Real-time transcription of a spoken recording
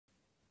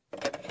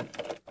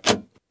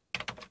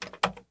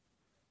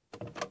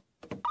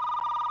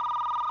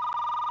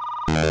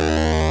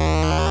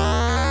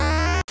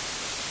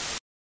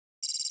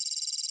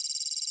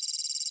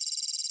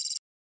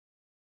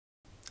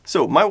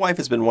So my wife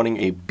has been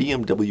wanting a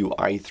BMW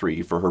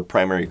i3 for her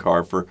primary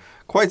car for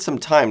quite some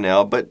time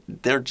now, but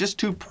they're just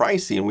too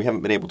pricey and we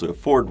haven't been able to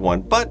afford one.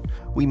 But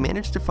we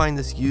managed to find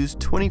this used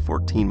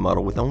 2014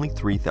 model with only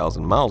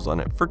 3,000 miles on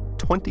it for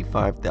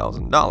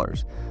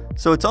 $25,000.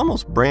 So it's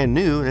almost brand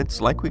new and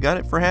it's like we got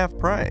it for half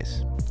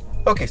price.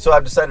 Okay, so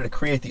I've decided to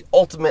create the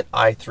ultimate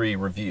i3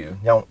 review.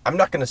 Now, I'm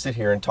not going to sit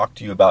here and talk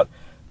to you about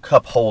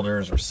cup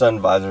holders or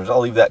sun visors. I'll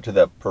leave that to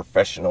the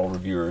professional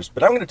reviewers,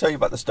 but I'm going to tell you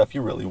about the stuff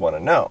you really want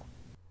to know.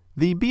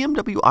 The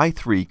BMW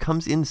i3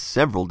 comes in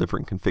several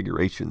different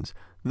configurations.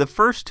 The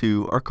first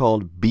two are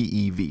called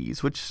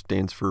BEVs, which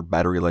stands for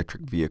Battery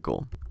Electric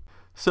Vehicle.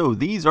 So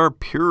these are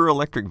pure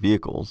electric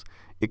vehicles.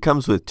 It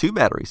comes with two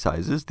battery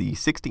sizes, the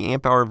 60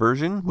 amp hour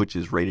version, which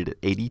is rated at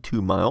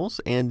 82 miles,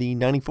 and the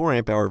 94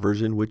 amp hour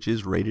version, which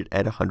is rated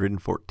at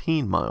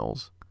 114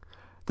 miles.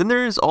 Then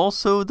there is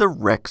also the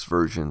REX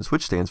versions,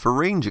 which stands for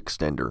Range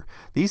Extender.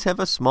 These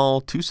have a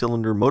small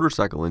two-cylinder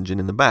motorcycle engine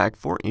in the back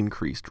for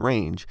increased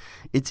range.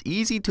 It's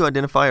easy to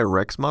identify a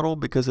REX model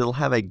because it'll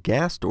have a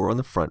gas door on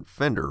the front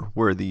fender,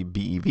 where the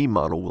BEV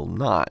model will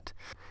not.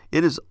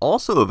 It is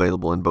also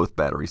available in both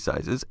battery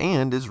sizes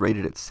and is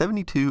rated at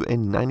 72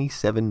 and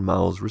 97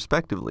 miles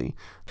respectively.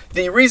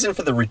 The reason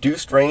for the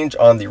reduced range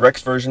on the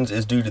REX versions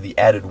is due to the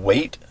added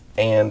weight,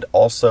 and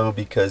also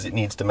because it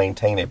needs to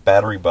maintain a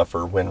battery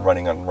buffer when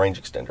running on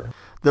range extender.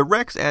 The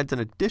REX adds an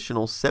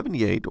additional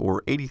 78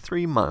 or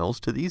 83 miles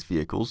to these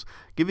vehicles,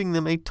 giving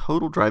them a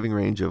total driving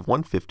range of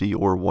 150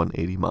 or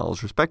 180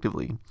 miles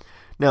respectively.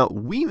 Now,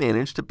 we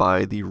managed to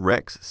buy the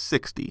REX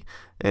 60,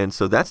 and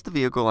so that's the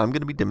vehicle I'm going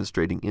to be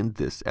demonstrating in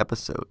this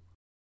episode.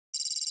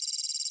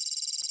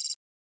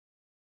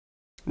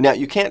 Now,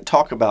 you can't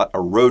talk about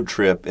a road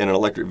trip in an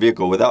electric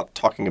vehicle without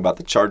talking about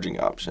the charging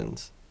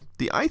options.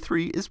 The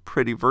i3 is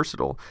pretty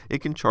versatile.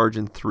 It can charge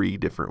in 3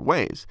 different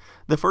ways.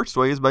 The first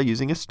way is by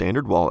using a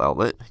standard wall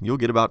outlet. You'll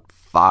get about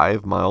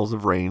 5 miles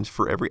of range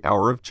for every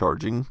hour of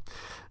charging.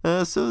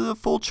 So the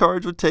full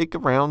charge would take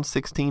around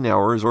 16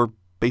 hours or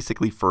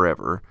basically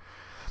forever.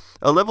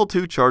 A level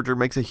 2 charger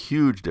makes a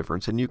huge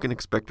difference, and you can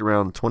expect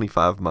around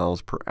 25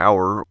 miles per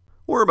hour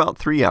or about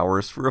 3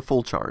 hours for a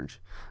full charge.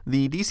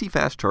 The DC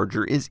fast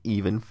charger is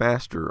even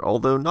faster,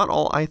 although not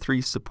all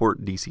i3s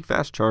support DC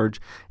fast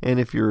charge, and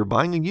if you're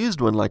buying a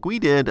used one like we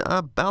did,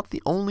 about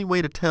the only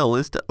way to tell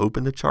is to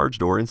open the charge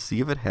door and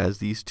see if it has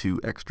these 2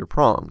 extra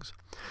prongs.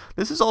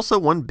 This is also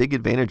one big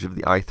advantage of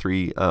the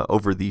i3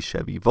 over the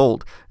Chevy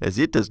Volt, as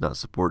it does not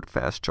support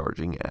fast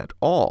charging at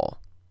all.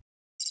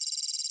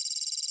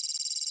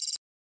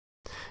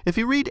 If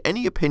you read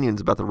any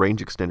opinions about the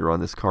range extender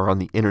on this car on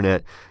the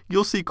internet,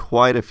 you'll see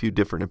quite a few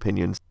different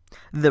opinions.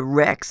 The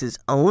REX is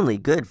only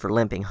good for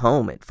limping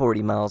home at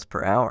 40 miles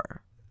per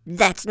hour.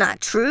 That's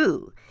not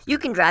true. You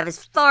can drive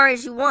as far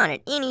as you want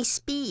at any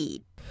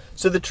speed.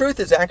 So the truth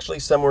is actually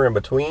somewhere in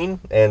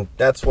between, and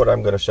that's what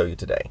I'm going to show you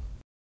today.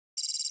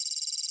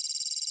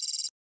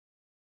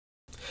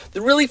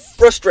 The really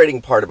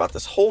frustrating part about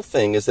this whole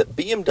thing is that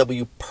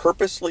BMW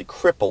purposely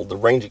crippled the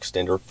range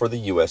extender for the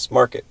US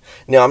market.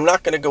 Now, I'm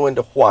not going to go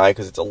into why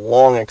because it's a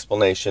long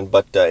explanation,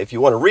 but if you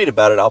want to read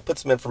about it, I'll put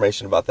some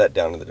information about that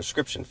down in the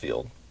description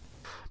field.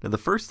 Now, the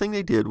first thing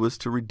they did was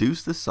to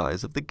reduce the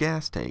size of the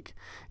gas tank.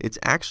 It's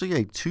actually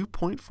a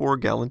 2.4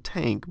 gallon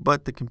tank,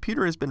 but the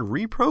computer has been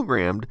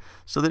reprogrammed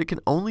so that it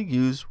can only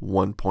use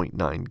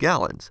 1.9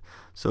 gallons.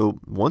 So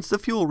once the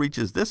fuel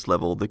reaches this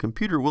level, the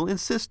computer will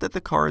insist that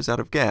the car is out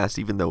of gas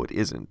even though it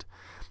isn't.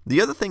 The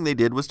other thing they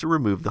did was to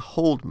remove the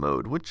hold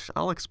mode, which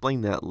I'll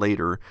explain that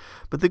later.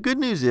 But the good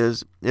news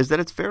is that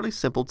it's fairly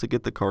simple to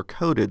get the car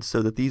coded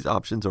so that these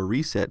options are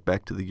reset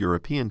back to the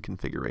European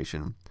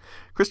configuration.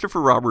 Christopher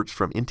Roberts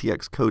from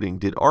NTX Coding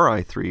did our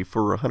i3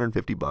 for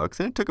 $150,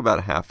 and it took about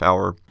a half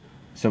hour.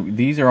 So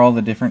these are all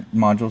the different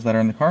modules that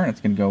are in the car, and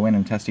it's going to go in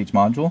and test each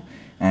module.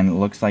 And it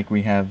looks like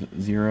we have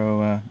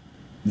zero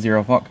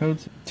fault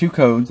codes. 2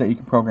 codes that you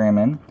can program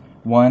in.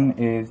 One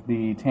is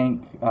the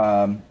tank,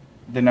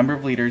 the number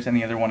of liters, and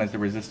the other one is the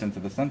resistance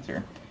of the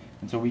sensor.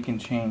 And so we can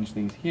change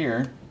these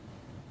here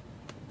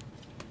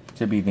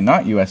to be the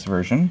not US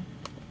version,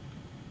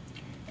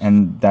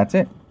 and that's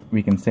it.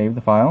 We can save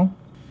the file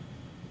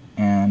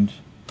and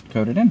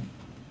code it in.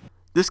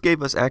 This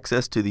gave us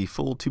access to the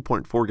full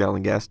 2.4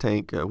 gallon gas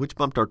tank, which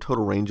bumped our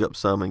total range up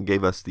some and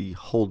gave us the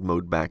hold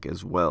mode back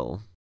as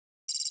well.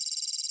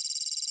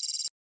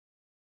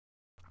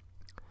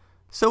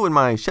 So in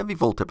my Chevy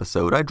Volt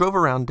episode, I drove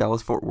around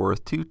Dallas-Fort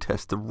Worth to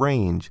test the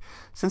range.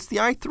 Since the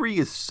i3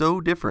 is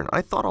so different,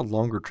 I thought a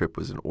longer trip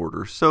was in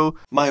order, so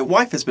my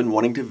wife has been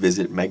wanting to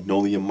visit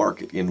Magnolia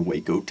Market in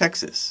Waco,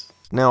 Texas.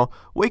 Now,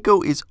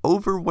 Waco is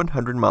over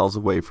 100 miles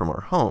away from our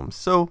home,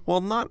 so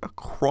while not a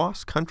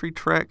cross-country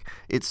trek,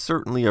 it's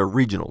certainly a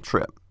regional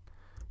trip.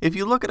 If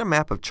you look at a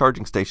map of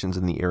charging stations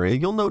in the area,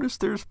 you'll notice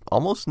there's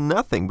almost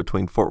nothing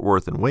between Fort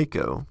Worth and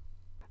Waco.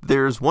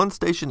 There's one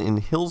station in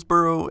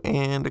Hillsboro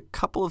and a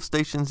couple of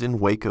stations in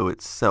Waco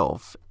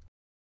itself.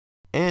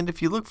 And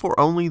if you look for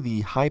only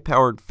the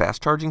high-powered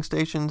fast charging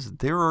stations,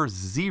 there are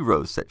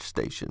 0 such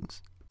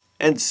stations.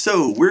 And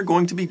so we're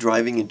going to be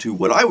driving into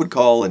what I would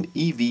call an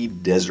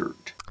EV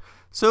desert.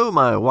 So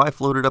my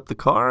wife loaded up the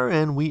car,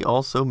 and we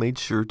also made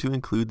sure to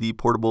include the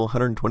portable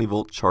 120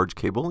 volt charge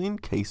cable in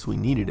case we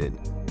needed it.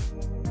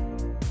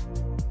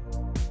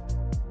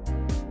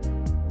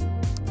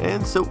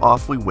 And so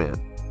off we went.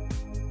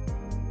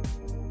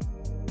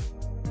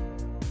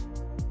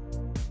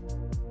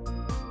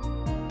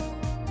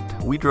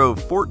 We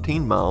drove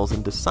 14 miles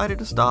and decided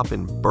to stop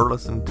in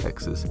Burleson,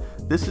 Texas.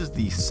 This is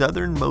the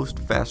southernmost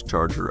fast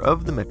charger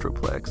of the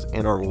Metroplex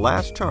and our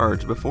last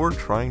charge before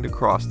trying to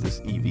cross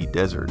this EV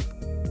desert.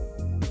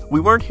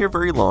 We weren't here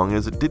very long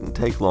as it didn't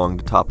take long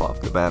to top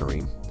off the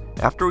battery.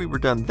 After we were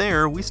done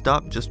there, we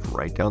stopped just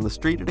right down the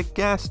street at a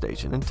gas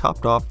station and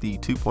topped off the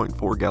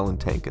 2.4 gallon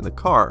tank in the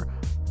car.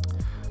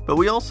 But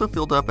we also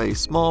filled up a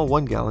small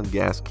 1 gallon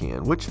gas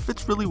can, which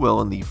fits really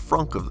well in the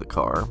frunk of the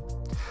car.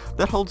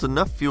 That holds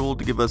enough fuel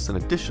to give us an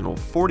additional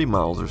 40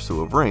 miles or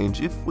so of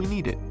range if we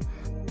need it.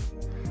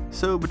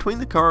 So between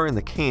the car and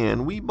the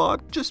can, we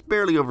bought just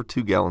barely over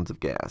 2 gallons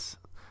of gas.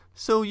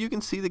 So you can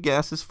see the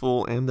gas is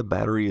full and the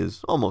battery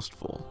is almost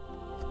full.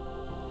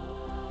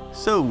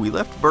 So we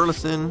left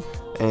Burleson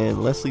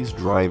and Leslie's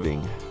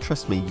driving.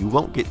 Trust me, you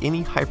won't get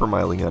any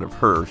hypermiling out of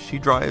her. She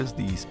drives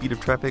the speed of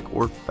traffic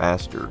or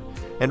faster.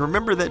 And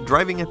remember that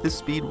driving at this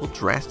speed will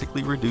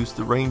drastically reduce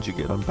the range you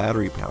get on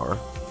battery power.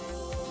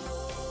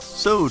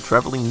 So,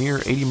 traveling near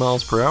 80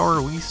 miles per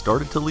hour, we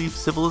started to leave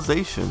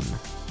civilization,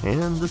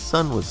 and the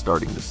sun was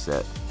starting to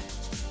set.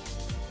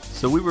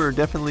 So we were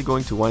definitely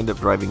going to wind up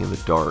driving in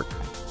the dark.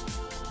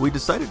 We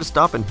decided to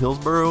stop in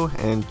Hillsboro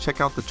and check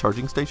out the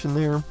charging station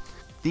there.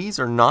 These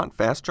are not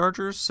fast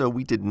chargers, so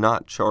we did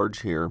not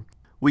charge here.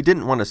 We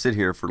didn't want to sit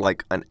here for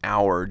like an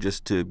hour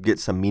just to get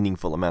some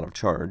meaningful amount of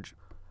charge.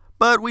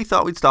 But we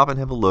thought we'd stop and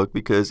have a look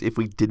because if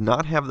we did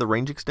not have the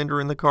range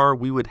extender in the car,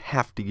 we would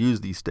have to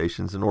use these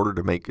stations in order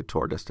to make it to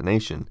our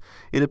destination.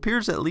 It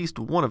appears at least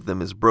one of them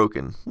is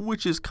broken,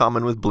 which is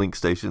common with blink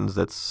stations.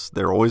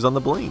 They're always on the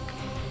blink.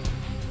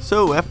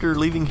 So after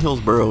leaving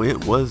Hillsboro,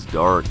 it was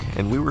dark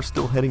and we were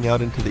still heading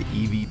out into the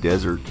EV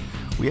desert.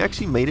 We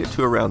actually made it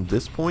to around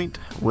this point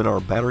when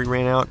our battery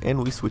ran out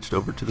and we switched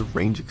over to the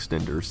range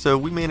extender. So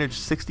we managed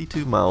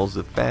 62 miles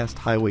of fast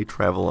highway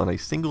travel on a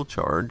single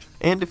charge.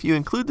 And if you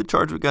include the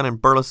charge we got in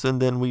Burleson,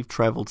 then we've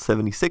traveled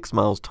 76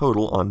 miles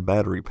total on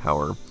battery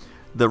power.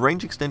 The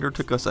range extender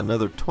took us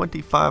another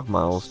 25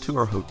 miles to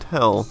our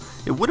hotel.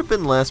 It would have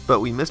been less,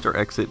 but we missed our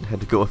exit and had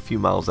to go a few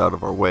miles out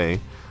of our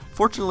way.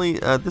 Fortunately,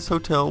 this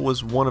hotel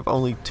was one of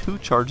only 2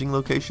 charging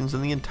locations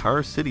in the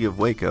entire city of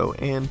Waco,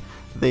 and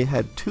they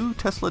had 2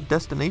 Tesla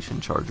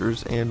destination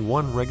chargers and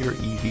 1 regular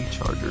EV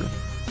charger.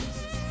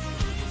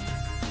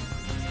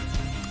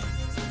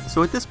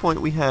 So at this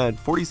point we had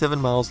 47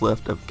 miles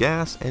left of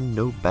gas and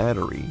no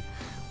battery.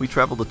 We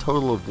traveled a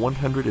total of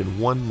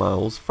 101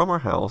 miles from our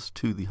house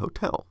to the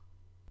hotel.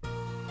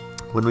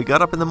 When we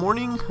got up in the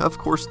morning, of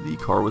course the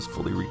car was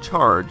fully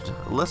recharged.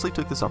 Leslie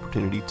took this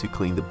opportunity to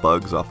clean the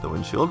bugs off the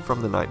windshield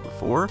from the night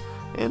before,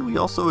 and we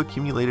also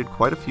accumulated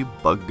quite a few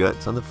bug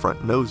guts on the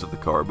front nose of the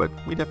car, but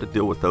we'd have to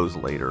deal with those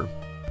later.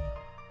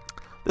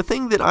 The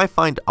thing that I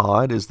find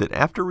odd is that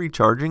after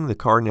recharging, the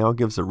car now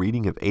gives a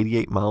reading of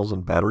 88 miles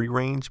on battery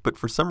range, but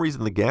for some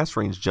reason the gas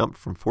range jumped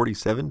from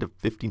 47 to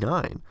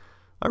 59.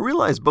 I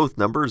realize both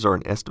numbers are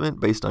an estimate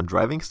based on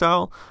driving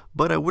style,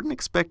 but I wouldn't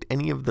expect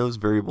any of those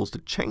variables to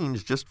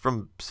change just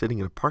from sitting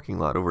in a parking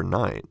lot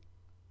overnight.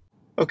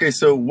 Okay,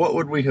 so what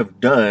would we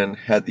have done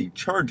had the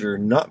charger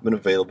not been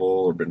available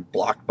or been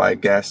blocked by a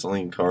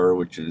gasoline car,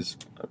 which is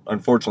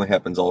unfortunately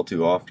happens all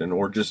too often,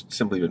 or just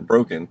simply been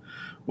broken?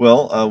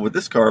 Well, with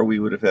this car, we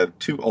would have had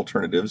 2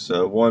 alternatives.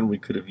 One, we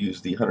could have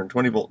used the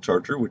 120 volt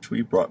charger, which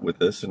we brought with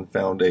us, and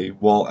found a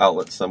wall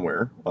outlet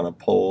somewhere on a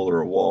pole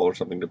or a wall or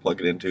something to plug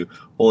it into.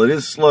 While it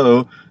is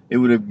slow, it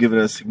would have given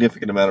us a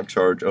significant amount of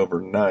charge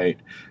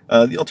overnight.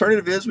 The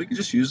alternative is we could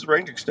just use the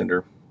range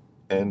extender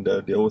and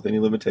deal with any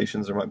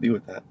limitations there might be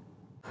with that.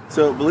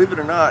 So, believe it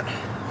or not,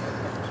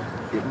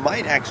 it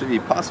might actually be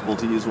possible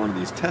to use one of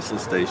these Tesla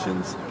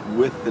stations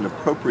with an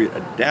appropriate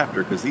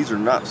adapter, because these are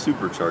not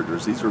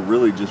superchargers. These are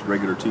really just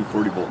regular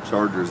 240 volt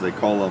chargers. They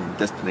call them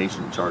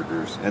destination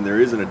chargers. And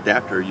there is an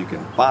adapter you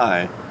can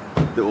buy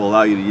that will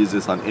allow you to use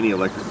this on any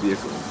electric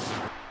vehicle.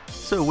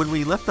 So when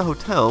we left the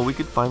hotel, we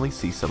could finally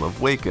see some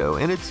of Waco,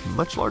 and it's a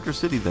much larger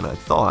city than I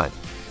thought.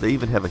 They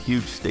even have a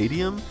huge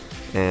stadium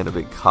and a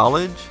big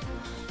college.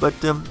 But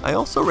I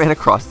also ran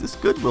across this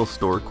Goodwill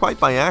store quite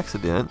by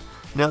accident.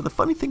 Now, the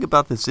funny thing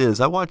about this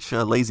is I watch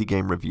Lazy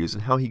Game reviews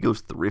and how he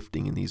goes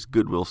thrifting in these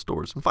Goodwill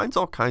stores and finds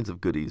all kinds of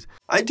goodies.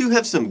 I do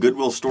have some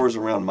Goodwill stores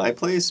around my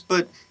place,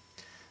 but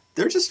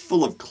they're just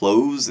full of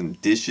clothes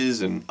and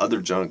dishes and other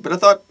junk. But I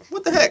thought,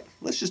 what the heck,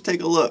 let's just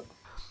take a look.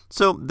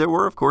 So there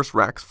were, of course,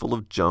 racks full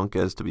of junk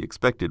as to be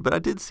expected, but I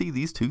did see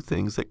these 2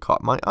 things that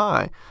caught my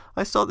eye.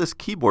 I saw this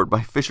keyboard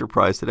by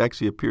Fisher-Price that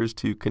actually appears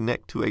to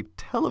connect to a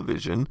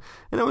television,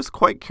 and I was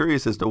quite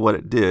curious as to what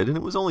it did, and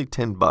it was only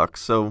 $10,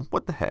 so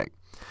what the heck.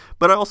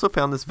 But I also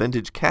found this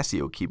vintage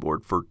Casio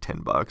keyboard for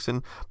 10 bucks.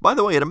 And by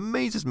the way, it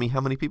amazes me how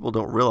many people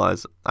don't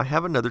realize I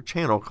have another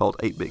channel called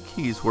 8-Bit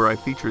Keys where I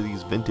feature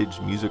these vintage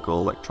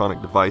musical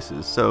electronic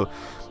devices. So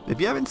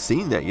if you haven't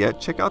seen that yet,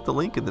 check out the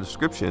link in the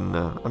description.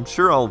 I'm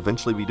sure I'll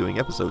eventually be doing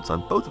episodes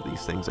on both of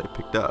these things I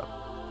picked up.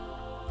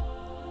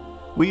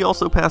 We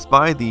also passed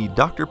by the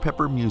Dr.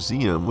 Pepper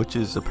Museum, which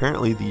is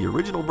apparently the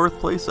original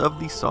birthplace of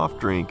the soft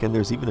drink, and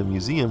there's even a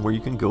museum where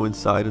you can go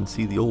inside and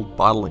see the old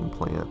bottling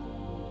plant.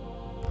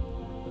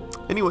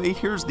 Anyway,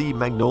 here's the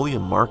Magnolia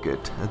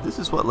Market. This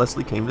is what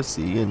Leslie came to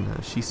see,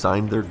 and she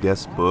signed their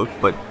guest book,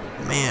 but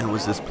man,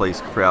 was this place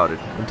crowded.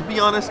 And to be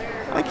honest,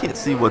 I can't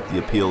see what the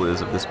appeal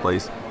is of this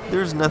place.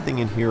 There's nothing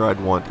in here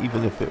I'd want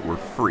even if it were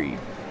free.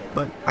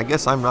 But I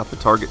guess I'm not the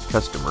target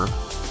customer.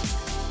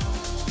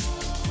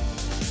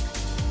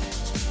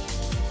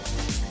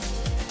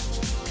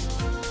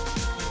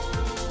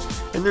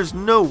 And there's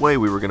no way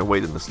we were going to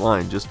wait in this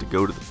line just to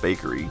go to the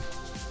bakery.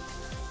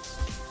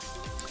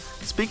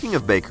 Speaking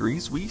of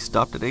bakeries, we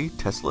stopped at a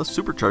Tesla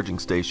supercharging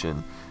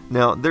station.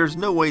 Now, there's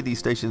no way these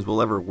stations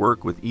will ever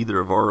work with either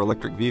of our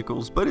electric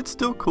vehicles, but it's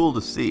still cool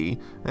to see,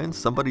 and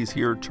somebody's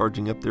here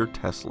charging up their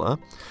Tesla.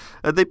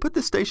 They put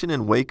this station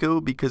in Waco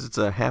because it's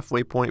a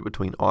halfway point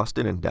between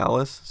Austin and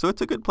Dallas, so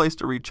it's a good place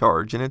to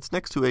recharge, and it's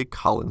next to a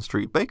Collins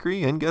Street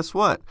bakery, and guess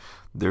what?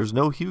 There's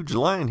no huge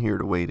line here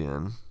to wait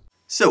in.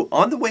 So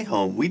on the way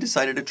home, we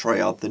decided to try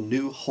out the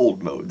new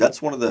hold mode.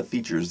 That's one of the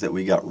features that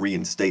we got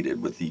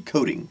reinstated with the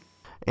coating.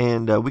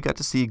 And we got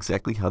to see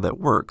exactly how that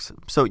works.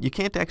 So you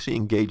can't actually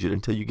engage it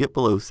until you get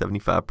below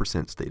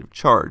 75% state of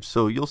charge.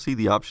 So you'll see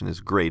the option is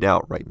grayed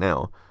out right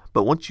now.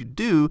 But once you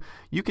do,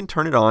 you can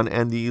turn it on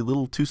and the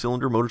little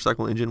 2-cylinder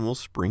motorcycle engine will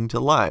spring to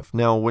life.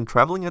 Now, when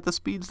traveling at the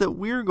speeds that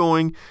we're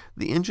going,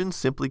 the engine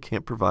simply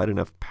can't provide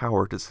enough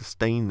power to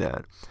sustain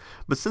that.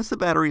 But since the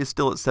battery is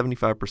still at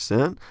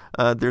 75%,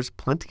 there's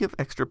plenty of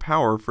extra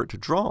power for it to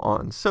draw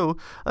on. So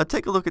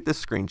take a look at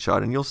this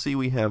screenshot and you'll see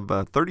we have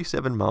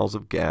 37 miles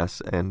of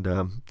gas and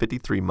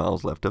 53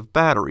 miles left of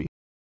battery.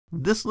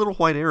 This little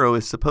white arrow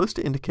is supposed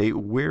to indicate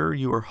where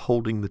you are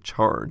holding the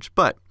charge,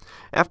 but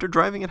after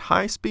driving at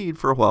high speed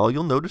for a while,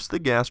 you'll notice the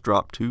gas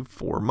drop to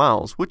 4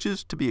 miles, which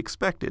is to be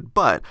expected,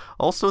 but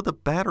also the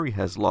battery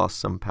has lost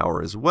some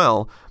power as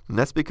well, and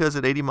that's because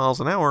at 80 miles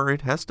an hour,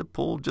 it has to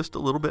pull just a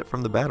little bit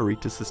from the battery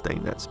to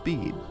sustain that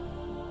speed.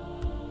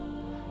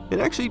 It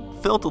actually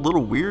felt a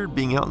little weird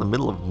being out in the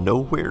middle of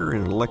nowhere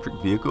in an electric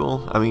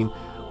vehicle. I mean,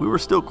 we were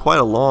still quite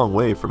a long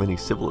way from any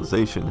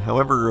civilization.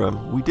 However,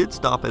 we did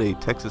stop at a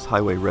Texas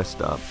highway rest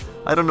stop.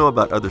 I don't know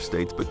about other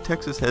states, but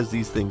Texas has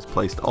these things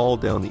placed all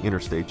down the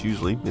interstates,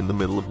 usually in the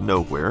middle of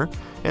nowhere,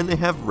 and they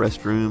have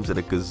restrooms and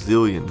a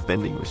gazillion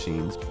vending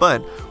machines,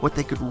 but what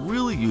they could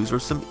really use are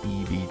some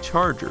EV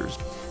chargers.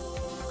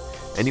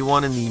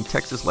 Anyone in the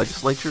Texas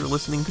legislature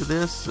listening to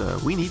this?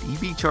 We need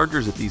EV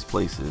chargers at these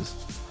places.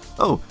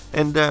 Oh,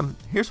 and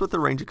here's what the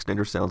range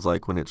extender sounds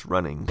like when it's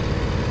running.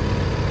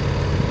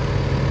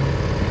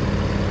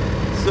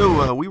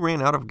 So we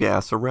ran out of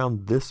gas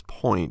around this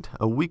point.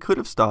 We could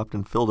have stopped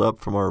and filled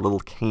up from our little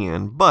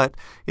can, but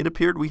it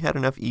appeared we had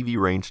enough EV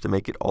range to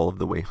make it all of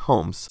the way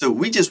home. So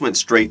we just went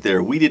straight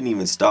there. We didn't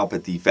even stop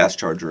at the fast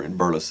charger in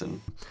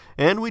Burleson.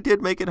 And we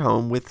did make it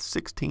home with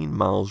 16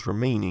 miles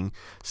remaining.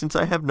 Since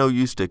I have no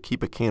use to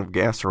keep a can of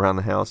gas around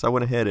the house, I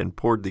went ahead and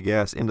poured the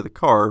gas into the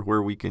car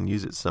where we can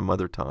use it some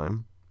other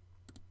time.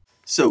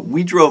 So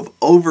we drove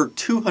over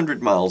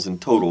 200 miles in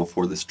total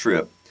for this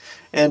trip.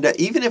 And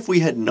even if we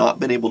had not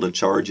been able to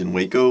charge in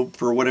Waco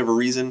for whatever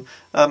reason,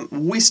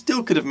 we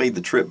still could have made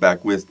the trip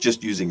back with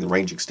just using the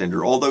range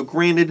extender. Although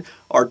granted,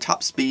 our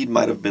top speed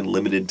might have been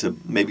limited to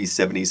maybe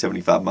 70,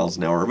 75 miles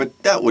an hour,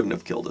 but that wouldn't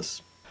have killed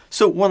us.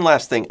 So one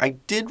last thing, I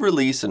did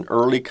release an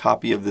early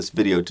copy of this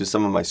video to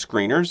some of my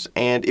screeners,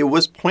 and it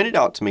was pointed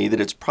out to me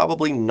that it's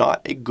probably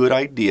not a good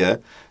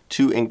idea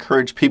to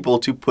encourage people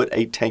to put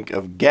a tank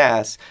of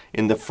gas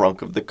in the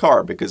front of the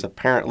car because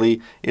apparently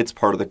it's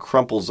part of the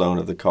crumple zone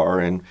of the car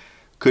and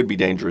could be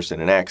dangerous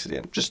in an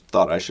accident. Just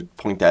thought I should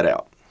point that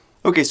out.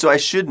 Okay, so I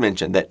should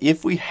mention that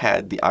if we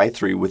had the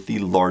i3 with the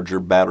larger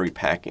battery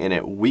pack in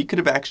it, we could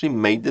have actually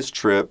made this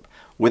trip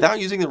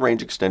without using the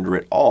range extender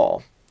at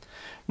all.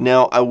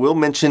 Now, I will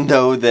mention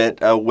though that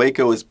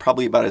Waco is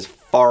probably about as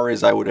far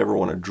as I would ever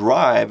want to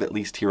drive, at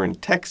least here in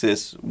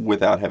Texas,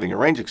 without having a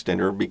range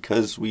extender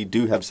because we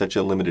do have such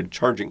a limited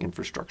charging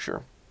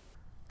infrastructure.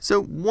 So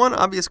one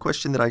obvious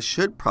question that I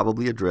should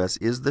probably address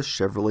is the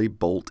Chevrolet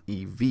Bolt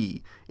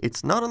EV.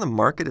 It's not on the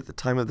market at the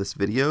time of this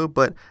video,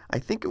 but I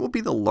think it will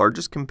be the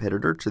largest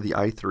competitor to the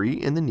i3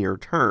 in the near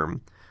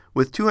term.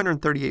 With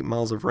 238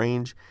 miles of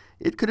range,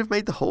 it could have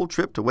made the whole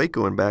trip to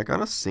Waco and back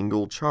on a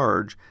single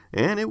charge,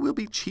 and it will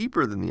be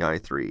cheaper than the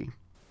i3.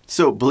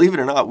 So believe it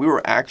or not, we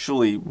were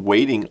actually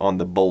waiting on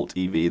the Bolt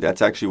EV.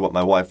 That's actually what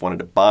my wife wanted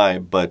to buy,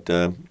 but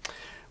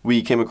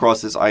We came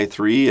across this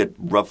i3 at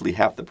roughly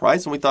half the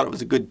price, and we thought it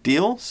was a good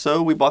deal,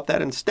 so we bought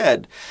that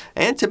instead.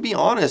 And to be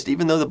honest,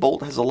 even though the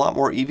Bolt has a lot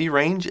more EV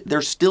range,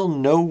 there's still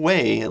no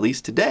way, at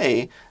least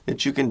today,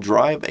 that you can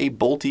drive a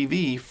Bolt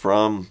EV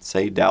from,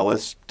 say,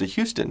 Dallas to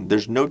Houston.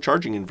 There's no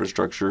charging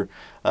infrastructure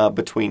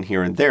between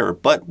here and there,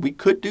 but we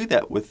could do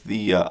that with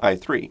the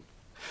i3.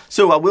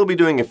 So I will be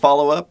doing a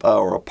follow-up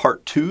or a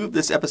part 2 of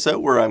this episode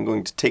where I'm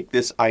going to take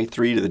this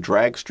i3 to the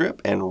drag strip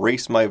and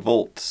race my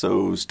Volt.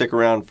 So stick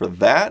around for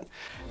that.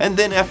 And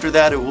then after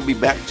that, it will be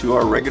back to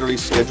our regularly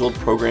scheduled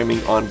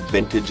programming on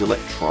vintage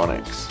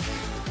electronics.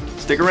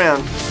 Stick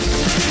around.